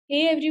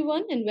Hey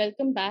everyone, and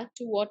welcome back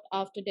to What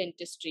After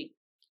Dentistry.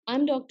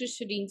 I'm Dr.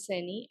 Shireen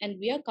Saini, and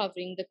we are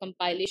covering the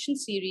compilation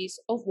series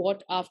of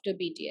What After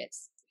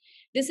BDS.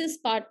 This is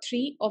part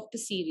 3 of the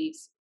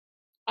series.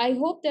 I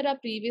hope that our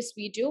previous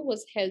video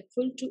was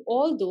helpful to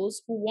all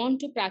those who want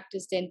to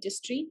practice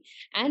dentistry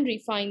and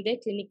refine their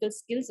clinical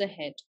skills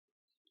ahead.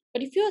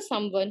 But if you are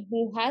someone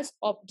who has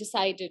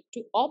decided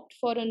to opt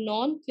for a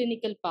non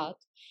clinical path,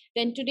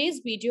 then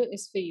today's video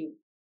is for you.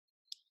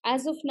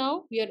 As of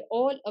now, we are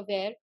all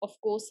aware of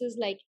courses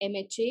like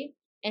MHA,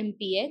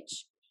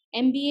 MPH,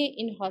 MBA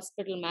in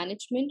Hospital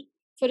Management,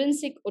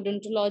 Forensic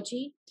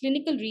Odontology,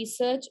 Clinical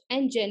Research,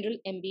 and General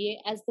MBA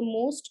as the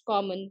most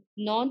common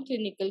non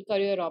clinical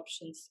career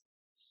options.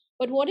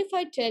 But what if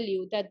I tell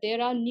you that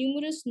there are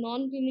numerous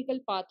non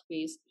clinical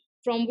pathways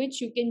from which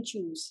you can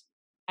choose?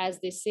 As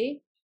they say,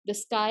 the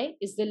sky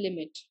is the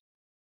limit.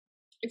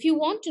 If you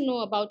want to know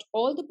about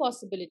all the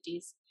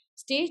possibilities,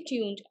 stay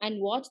tuned and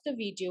watch the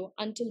video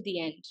until the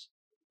end.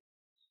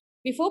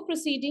 Before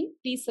proceeding,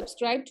 please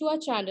subscribe to our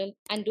channel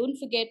and don't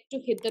forget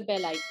to hit the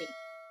bell icon.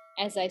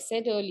 As I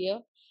said earlier,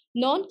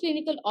 non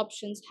clinical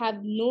options have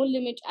no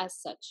limit as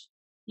such.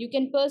 You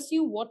can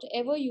pursue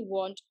whatever you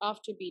want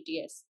after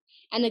BDS.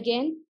 And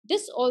again,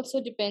 this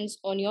also depends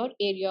on your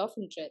area of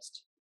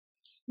interest.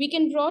 We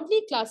can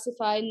broadly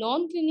classify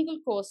non clinical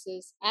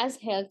courses as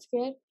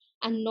healthcare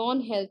and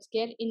non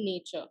healthcare in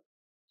nature.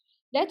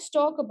 Let's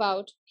talk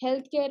about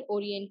healthcare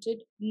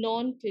oriented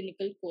non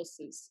clinical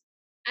courses.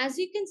 As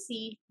you can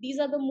see, these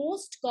are the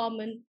most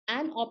common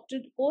and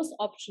opted course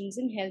options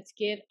in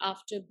healthcare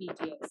after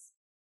BDS.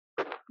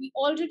 We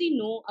already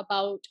know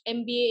about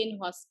MBA in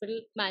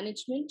Hospital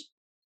Management,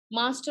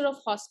 Master of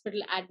Hospital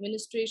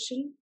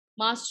Administration,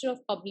 Master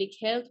of Public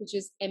Health, which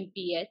is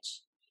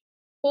MPH,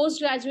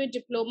 Postgraduate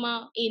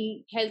Diploma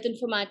in Health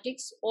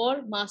Informatics,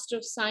 or Master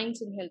of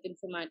Science in Health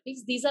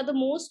Informatics. These are the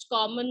most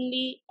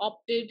commonly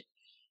opted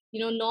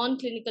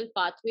non-clinical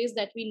pathways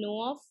that we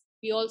know of.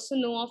 We also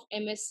know of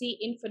MSc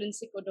in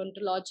Forensic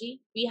Odontology.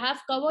 We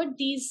have covered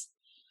these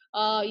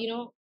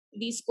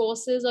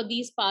courses or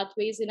these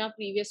pathways in our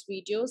previous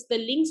videos. The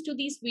links to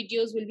these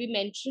videos will be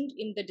mentioned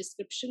in the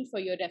description for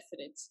your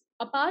reference.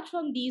 Apart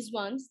from these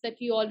ones that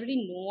we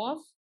already know of,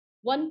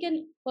 one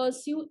can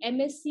pursue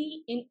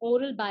MSc in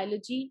Oral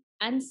Biology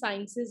and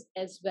Sciences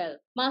as well.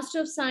 Master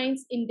of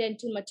Science in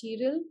Dental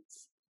Materials,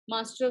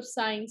 Master of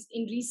Science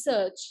in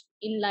Research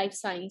in Life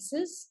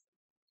Sciences,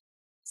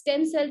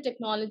 Stem Cell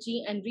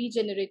Technology and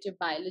Regenerative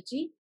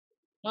Biology,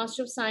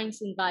 Master of Science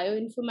in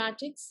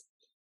Bioinformatics,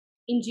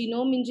 in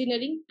Genome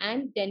Engineering,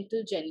 and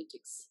Dental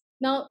Genetics.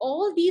 Now,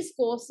 all these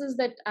courses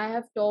that I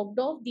have talked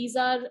of, these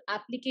are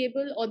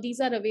applicable or these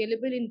are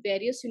available in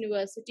various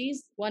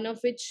universities, one of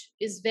which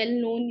is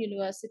well-known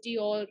university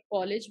or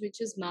college,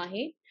 which is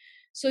MAHE.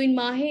 So in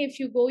MAHE, if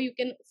you go, you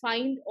can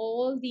find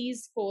all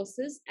these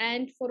courses.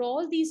 And for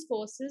all these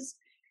courses,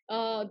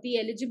 the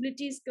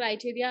eligibility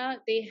criteria,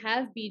 they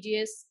have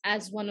BDS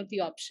as one of the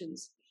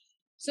options.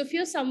 So if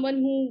you're someone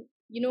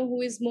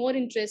who is more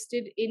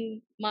interested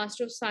in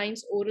Master of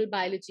Science Oral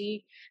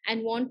Biology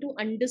and want to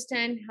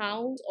understand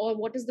how or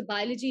what is the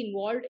biology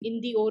involved in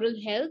the oral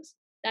health,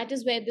 that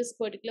is where this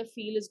particular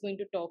field is going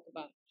to talk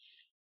about.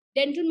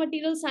 Dental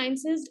material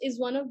sciences is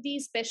one of the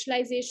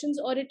specializations,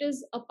 or it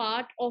is a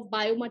part of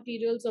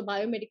biomaterials or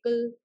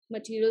biomedical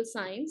material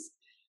science.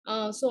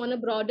 So on a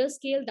broader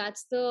scale,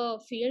 that's the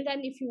field.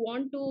 And if you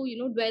want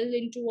to, dwell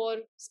into or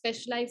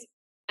specialize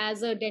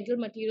as a dental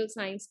material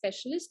science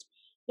specialist,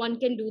 one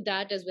can do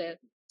that as well.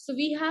 So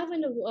we have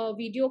a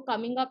video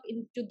coming up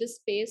into this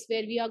space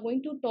where we are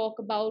going to talk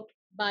about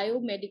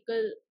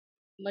biomedical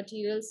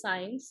material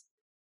science,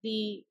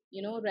 the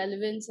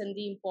relevance and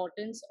the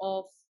importance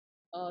of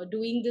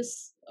doing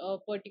this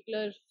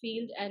particular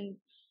field, and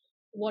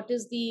what are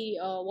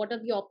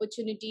the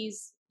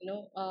opportunities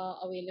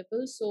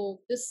available. So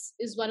this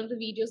is one of the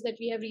videos that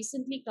we have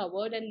recently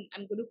covered, and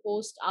I'm going to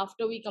post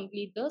after we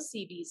complete the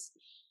series.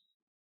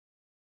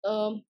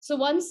 So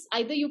once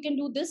either you can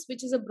do this,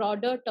 which is a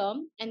broader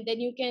term, and then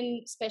you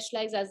can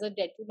specialize as a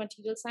dental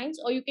material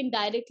science, or you can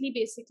directly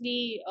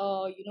basically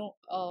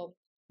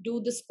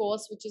do this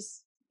course, which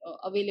is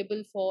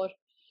available for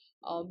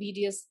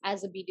BDS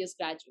as a BDS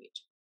graduate.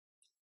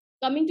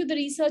 Coming to the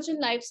research in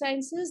life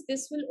sciences,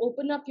 this will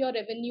open up your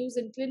revenues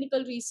in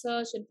clinical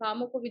research and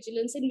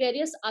pharmacovigilance in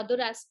various other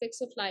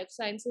aspects of life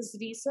sciences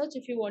research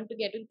if you want to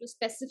get into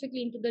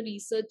specifically into the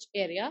research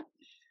area.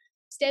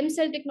 Stem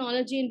cell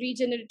technology and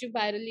regenerative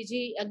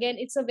biology, again,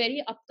 it's a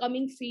very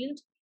upcoming field.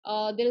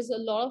 There is a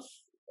lot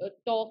of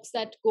talks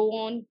that go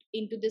on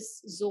into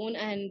this zone,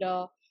 and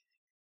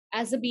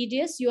as a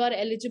BDS, you are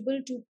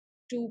eligible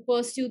to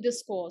pursue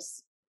this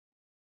course.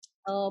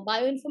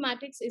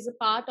 Bioinformatics is a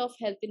part of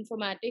health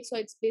informatics, so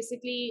it's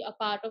basically a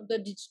part of the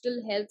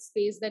digital health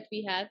space that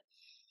we have.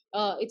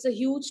 It's a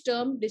huge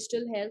term,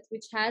 digital health,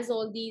 which has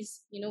all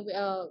these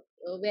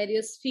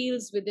various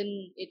fields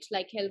within it,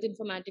 like health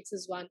informatics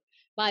is one,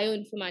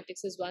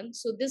 bioinformatics is one.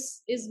 So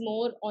this is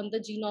more on the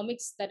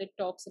genomics that it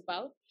talks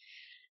about.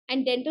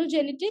 And dental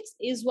genetics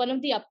is one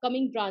of the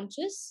upcoming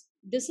branches.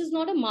 This is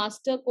not a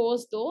master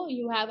course though.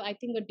 You have, I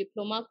think, a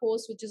diploma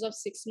course which is of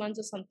 6 months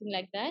or something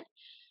like that.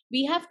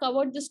 We have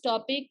covered this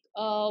topic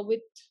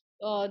with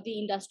the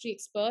industry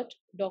expert,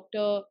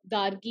 Dr.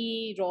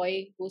 Gargi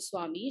Roy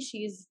Goswami.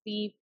 She is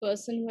the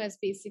person who has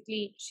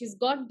basically, she's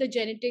got the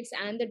genetics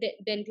and the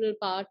dental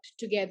part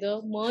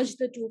together, merged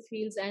the two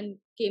fields and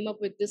came up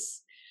with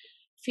this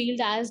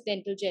field as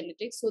dental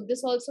genetics. So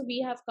this also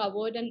we have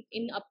covered, and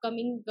in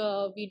upcoming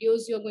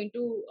videos you're going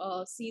to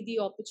see the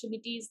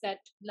opportunities that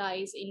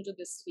lies into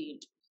this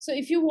field. So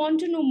if you want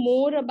to know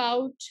more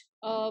about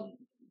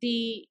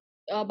the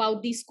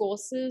about these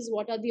courses,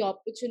 what are the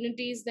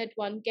opportunities that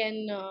one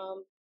can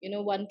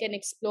one can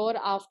explore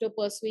after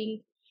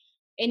pursuing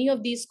any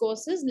of these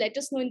courses, let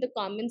us know in the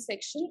comment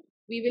section.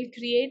 We will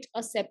create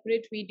a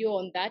separate video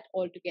on that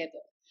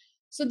altogether.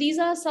 So these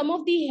are some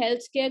of the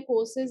healthcare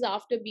courses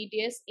after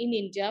BDS in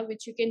India,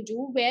 which you can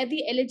do, where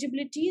the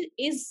eligibility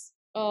is,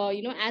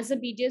 as a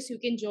BDS, you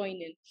can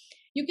join in.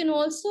 You can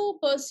also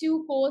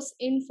pursue course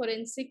in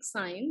forensic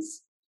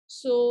science.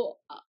 So,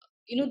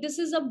 this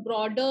is a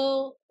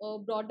broader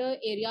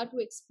area to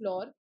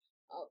explore.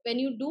 When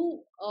you do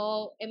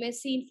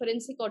MSc in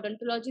forensic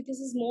odontology, this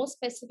is more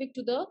specific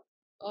to the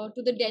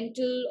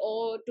dental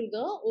or to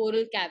the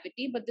oral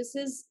cavity. But this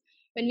is,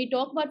 when we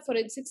talk about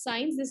forensic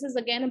science, this is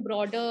again a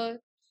broader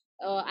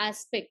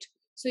aspect.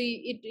 So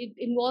it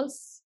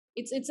involves,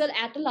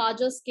 at a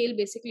larger scale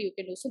basically you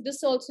can do. So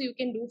this also you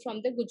can do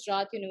from the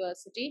Gujarat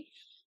University.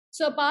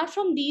 So apart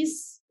from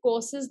these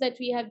courses that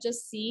we have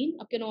just seen,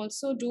 you can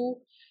also do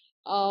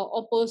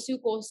or pursue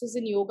courses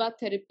in yoga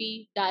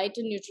therapy, diet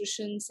and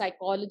nutrition,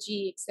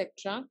 psychology,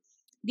 etc.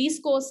 These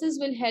courses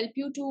will help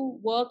you to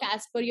work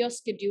as per your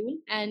schedule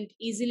and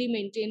easily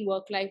maintain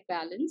work life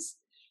balance.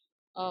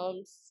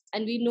 um,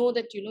 and we know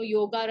that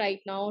yoga right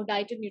now,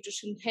 diet and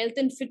nutrition, health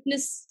and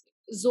fitness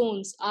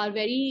zones are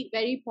very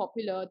very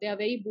popular. They are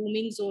very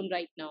booming zone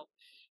right now.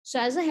 So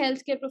as a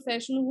healthcare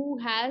professional who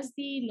has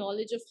the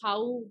knowledge of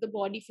how the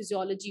body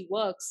physiology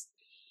works,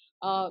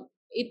 uh,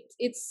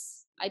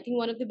 it's, I think,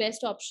 one of the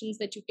best options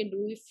that you can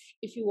do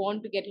if you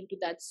want to get into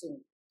that zone.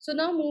 So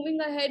now moving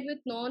ahead with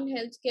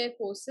non-healthcare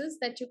courses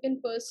that you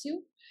can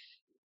pursue.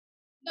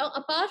 Now,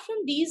 apart from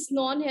these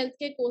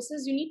non-healthcare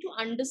courses, you need to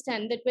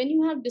understand that when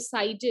you have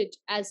decided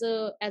as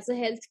a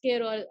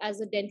healthcare or as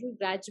a dental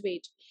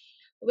graduate,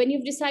 when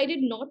you've decided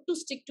not to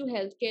stick to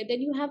healthcare,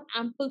 then you have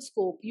ample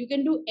scope. You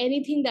can do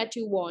anything that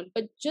you want.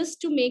 But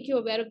just to make you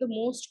aware of the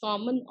most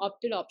common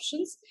opted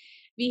options,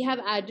 we have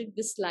added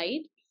this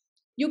slide.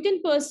 You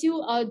can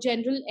pursue a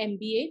general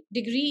MBA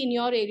degree in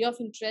your area of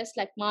interest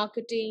like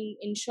marketing,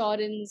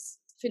 insurance,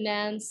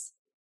 finance,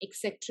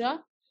 etc.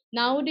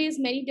 Nowadays,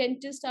 many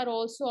dentists are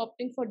also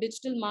opting for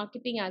digital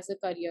marketing as a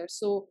career.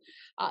 So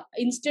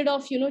instead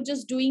of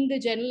just doing the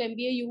general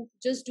MBA, you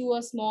just do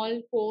a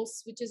small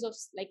course which is of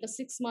like a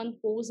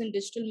 6-month course in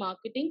digital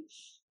marketing,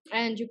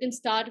 and you can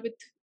start with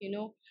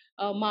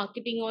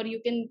marketing, or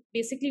you can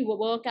basically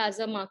work as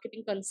a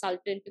marketing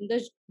consultant in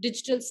the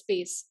digital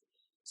space.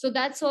 So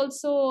that's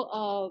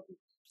also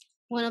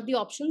one of the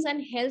options.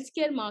 And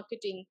healthcare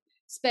marketing,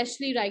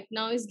 especially right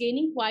now, is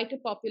gaining quite a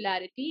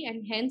popularity,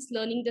 and hence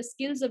learning the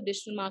skills of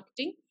digital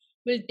marketing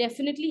will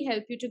definitely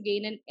help you to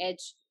gain an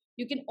edge.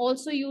 You can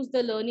also use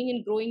the learning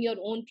in growing your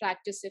own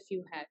practice if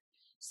you have.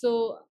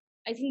 So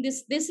I think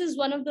this is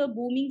one of the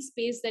booming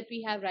space that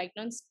we have right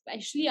now,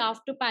 especially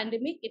after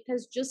pandemic. It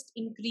has just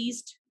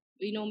increased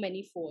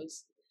many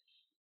folds.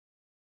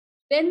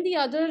 Then the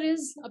other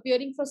is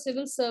appearing for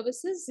civil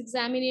services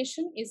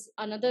examination is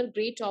another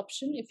great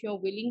option if you're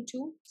willing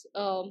to.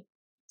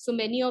 So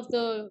many of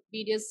the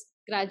various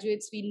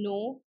graduates we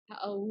know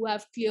who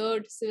have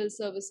cleared civil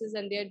services,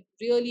 and they're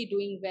really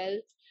doing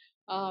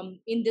well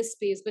in this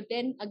space. But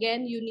then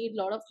again, you need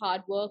a lot of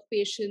hard work,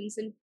 patience,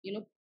 and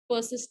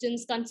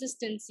persistence,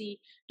 consistency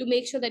to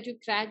make sure that you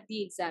crack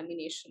the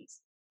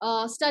examinations.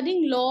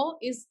 Studying law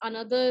is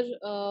another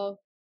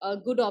a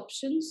good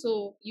option.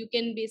 So you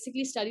can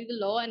basically study the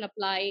law and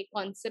apply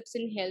concepts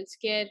in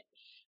healthcare.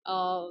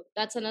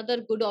 That's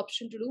another good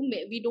option to do.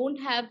 We don't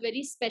have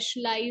very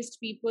specialized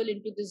people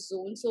into this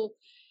zone, so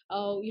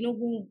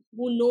who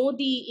know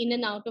the in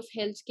and out of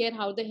healthcare,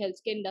 how the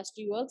healthcare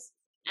industry works,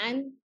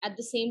 and at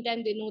the same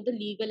time they know the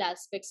legal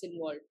aspects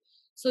involved.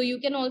 So you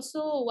can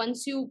also,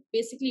 once you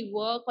basically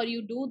work or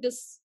you do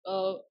this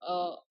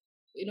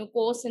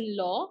course in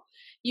law,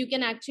 you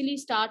can actually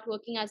start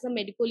working as a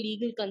medical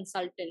legal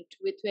consultant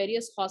with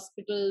various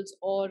hospitals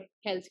or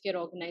healthcare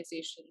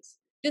organizations.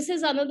 This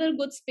is another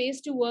good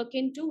space to work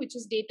into, which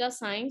is data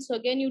science. So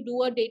again, you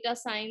do a data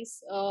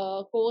science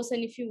course,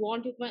 and if you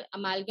want, you can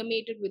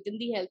amalgamate it within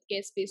the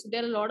healthcare space. So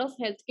there are a lot of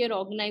healthcare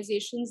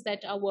organizations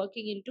that are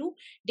working into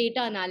data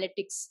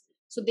analytics.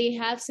 So they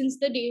have, since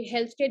the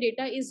healthcare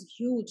data is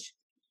huge,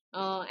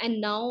 and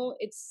now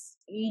it's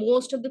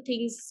most of the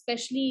things,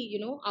 especially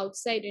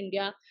outside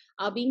India,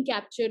 are being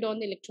captured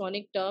on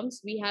electronic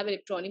terms. We have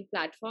electronic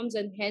platforms,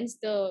 and hence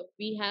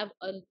we have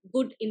a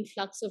good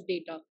influx of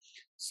data.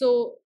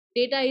 So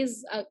data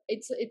is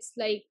it's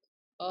like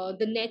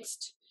the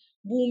next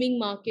booming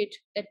market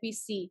that we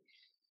see.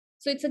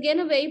 So it's again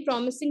a very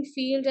promising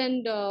field,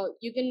 and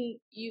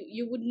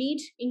you would need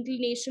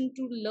inclination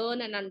to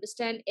learn and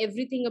understand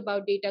everything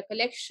about data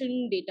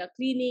collection, data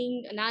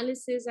cleaning,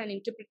 analysis, and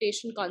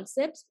interpretation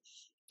concepts.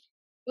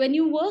 When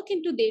you work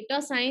into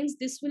data science,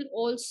 this will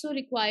also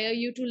require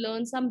you to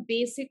learn some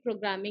basic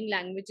programming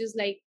languages.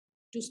 Like,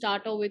 to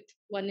start off with,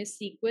 one is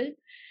SQL,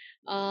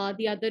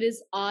 the other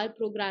is R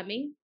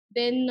programming.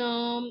 Then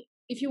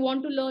if you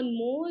want to learn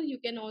more, you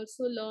can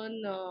also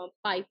learn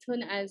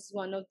Python as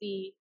one of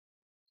the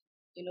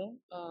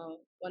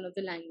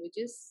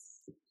languages.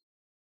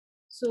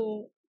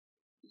 So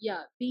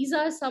yeah, these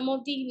are some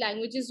of the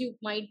languages you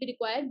might be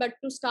required, but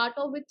to start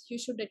off with, you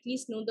should at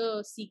least know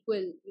the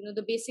SQL,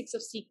 the basics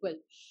of SQL.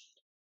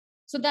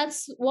 So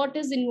that's what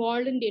is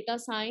involved in data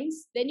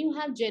science. Then you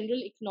have general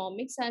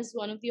economics as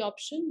one of the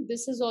option.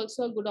 This is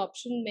also a good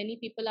option. Many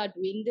people are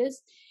doing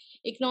this.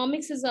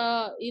 Economics is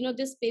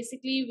this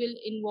basically will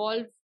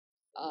involve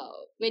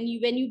when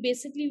you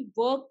basically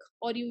work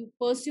or you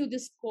pursue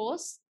this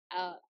course,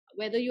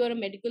 whether you are a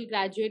medical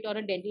graduate or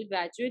a dental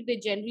graduate, they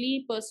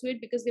generally pursue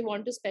it because they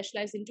want to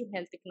specialize into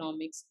health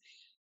economics.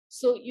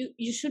 So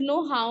you should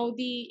know how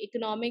the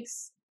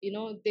economics,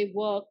 they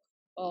work,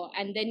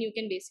 and then you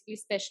can basically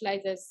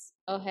specialize as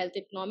a health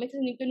economics,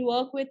 and you can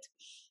work with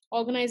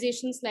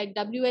organizations like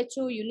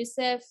WHO,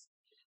 UNICEF,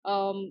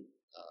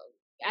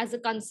 as a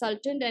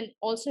consultant, and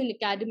also in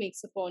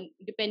academics, upon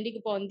depending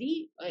upon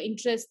the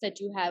interest that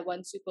you have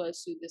once you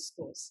pursue this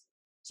course.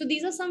 So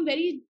these are some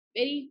very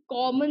very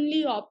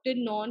commonly opted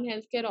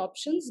non-healthcare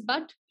options.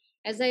 But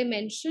as I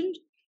mentioned,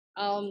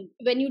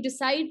 when you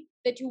decide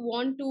that you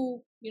want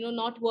to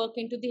not work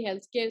into the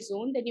healthcare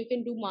zone, then you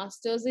can do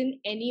masters in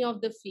any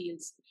of the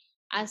fields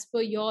as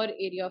per your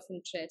area of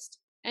interest.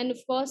 And of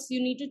course,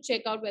 you need to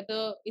check out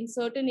whether in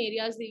certain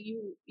areas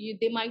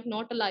they might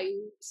not allow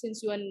you,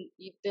 since you are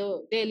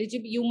the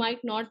eligible, you might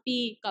not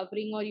be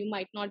covering, or you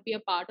might not be a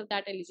part of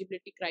that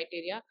eligibility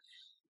criteria.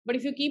 But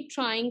if you keep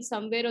trying,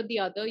 somewhere or the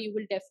other you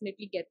will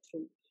definitely get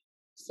through.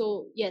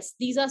 So yes,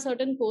 these are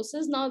certain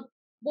courses. Now,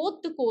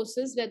 both the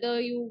courses, whether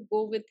you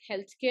go with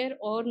healthcare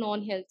or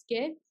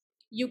non-healthcare,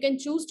 you can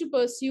choose to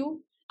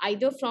pursue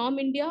either from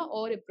India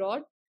or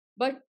abroad,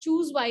 but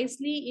choose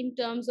wisely in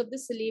terms of the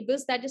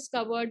syllabus that is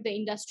covered, the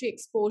industry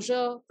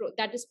exposure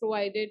that is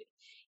provided.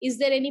 Is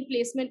there any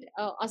placement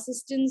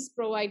assistance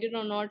provided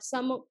or not?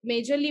 Some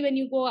majorly, when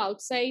you go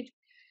outside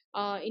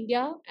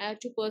India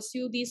to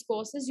pursue these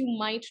courses, you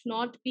might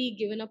not be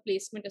given a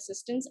placement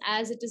assistance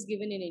as it is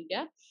given in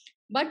India,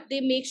 but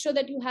they make sure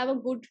that you have a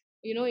good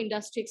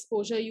industry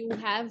exposure. You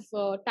have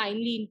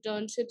timely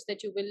internships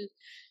that you will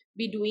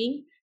be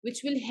doing,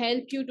 which will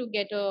help you to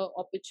get a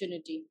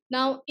opportunity.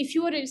 Now, if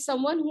you are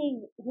someone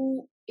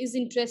who is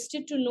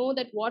interested to know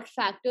that what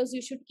factors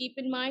you should keep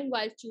in mind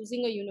while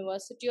choosing a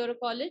university or a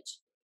college,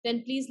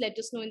 then please let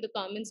us know in the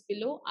comments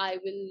below. I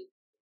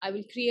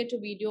will create a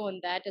video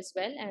on that as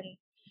well, and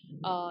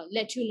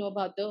let you know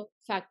about the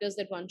factors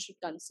that one should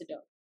consider.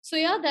 So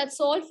yeah,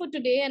 that's all for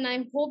today, and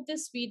I hope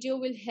this video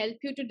will help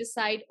you to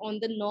decide on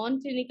the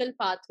non-clinical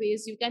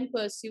pathways you can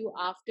pursue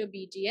after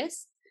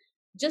BDS.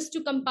 Just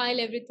to compile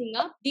everything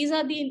up, these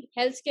are the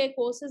healthcare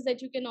courses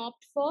that you can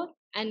opt for,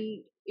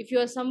 and if you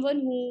are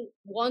someone who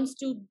wants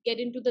to get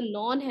into the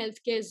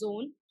non-healthcare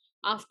zone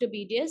after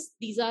BDS,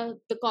 these are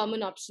the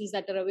common options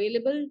that are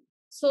available.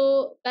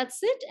 So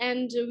that's it,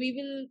 and we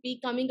will be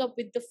coming up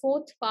with the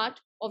fourth part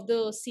of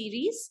the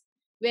series,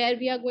 where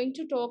we are going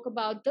to talk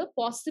about the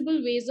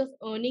possible ways of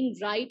earning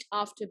right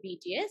after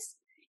BDS,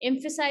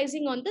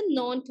 emphasizing on the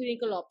non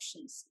clinical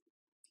options.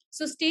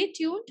 So stay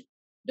tuned.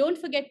 Don't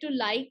forget to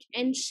like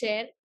and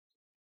share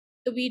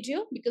the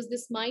video, because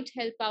this might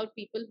help out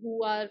people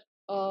who are,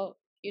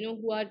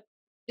 who are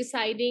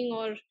deciding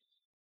or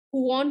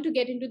who want to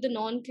get into the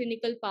non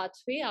clinical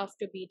pathway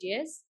after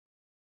BDS.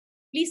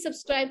 Please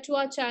subscribe to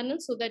our channel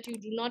so that you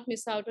do not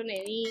miss out on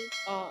any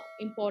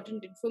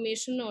important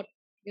information, or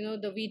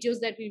the videos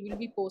that we will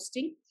be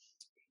posting,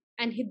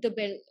 and hit the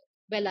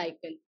bell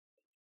icon.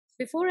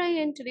 Before I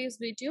end today's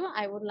video,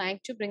 I would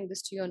like to bring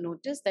this to your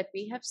notice that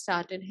we have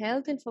started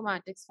Health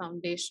Informatics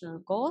Foundational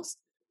course,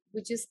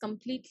 which is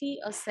completely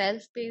a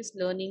self-paced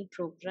learning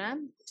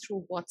program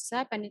through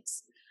WhatsApp, and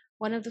it's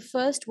one of the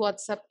first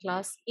WhatsApp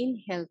class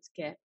in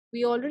healthcare.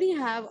 We already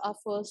have our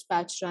first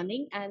batch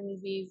running,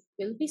 and we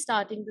will be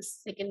starting the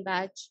second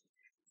batch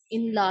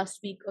in last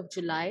week of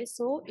July.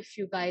 So if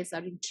you guys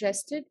are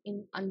interested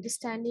in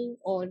understanding,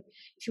 or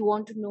if you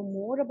want to know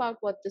more about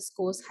what this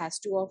course has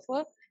to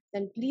offer,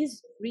 then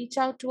please reach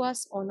out to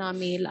us on our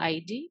mail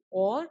ID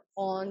or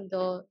on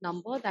the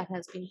number that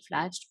has been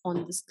flashed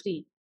on the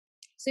screen.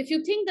 So if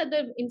you think that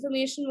the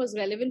information was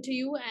relevant to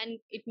you and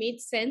it made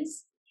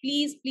sense,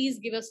 please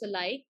give us a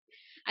like.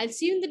 I'll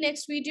see you in the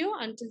next video.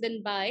 Until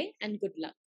then, bye and good luck.